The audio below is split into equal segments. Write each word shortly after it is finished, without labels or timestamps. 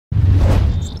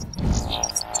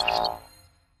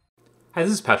Hi,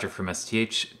 this is Patrick from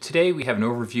SDi-H. Today we have an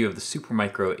overview of the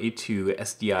Supermicro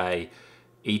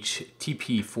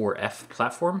A2SDi-H-TP4F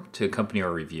platform to accompany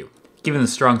our review. Given the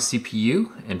strong CPU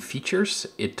and features,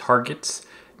 it targets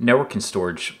network and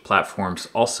storage platforms,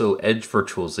 also edge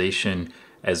virtualization,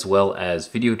 as well as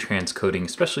video transcoding,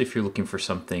 especially if you're looking for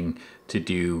something to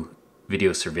do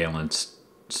video surveillance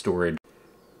storage.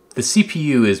 The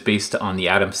CPU is based on the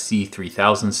Atom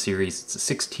C3000 series. It's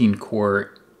a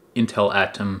 16-core Intel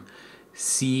Atom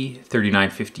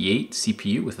C3958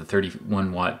 CPU with a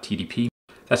 31-watt TDP.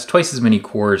 That's twice as many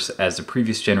cores as the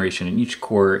previous generation, and each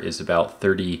core is about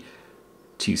 30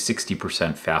 to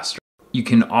 60% faster. You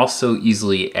can also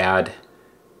easily add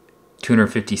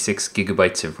 256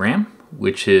 gigabytes of RAM,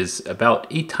 which is about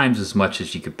 8 times as much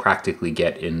as you could practically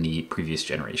get in the previous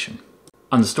generation.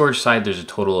 On the storage side, there's a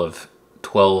total of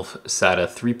 12 SATA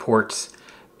 3 ports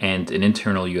and an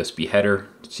internal USB header,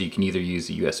 so you can either use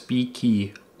a USB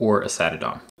key or a SATA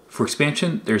DOM. For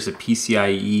expansion, there's a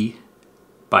PCIe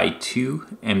by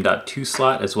 2 M.2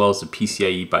 slot, as well as a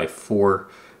PCIe by 4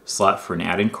 slot for an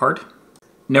add-in card.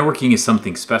 Networking is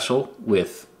something special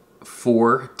with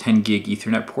 4 10 gig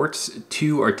Ethernet ports,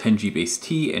 2 are 10G base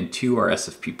T and 2 are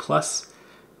SFP+.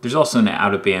 There's also an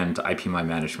out-of-band IPMI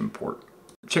management port.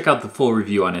 Check out the full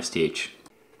review on SDi-H.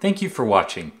 Thank you for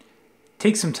watching.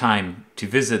 Take some time to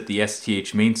visit the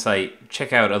SDi-H main site,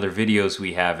 check out other videos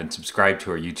we have, and subscribe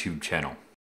to our YouTube channel.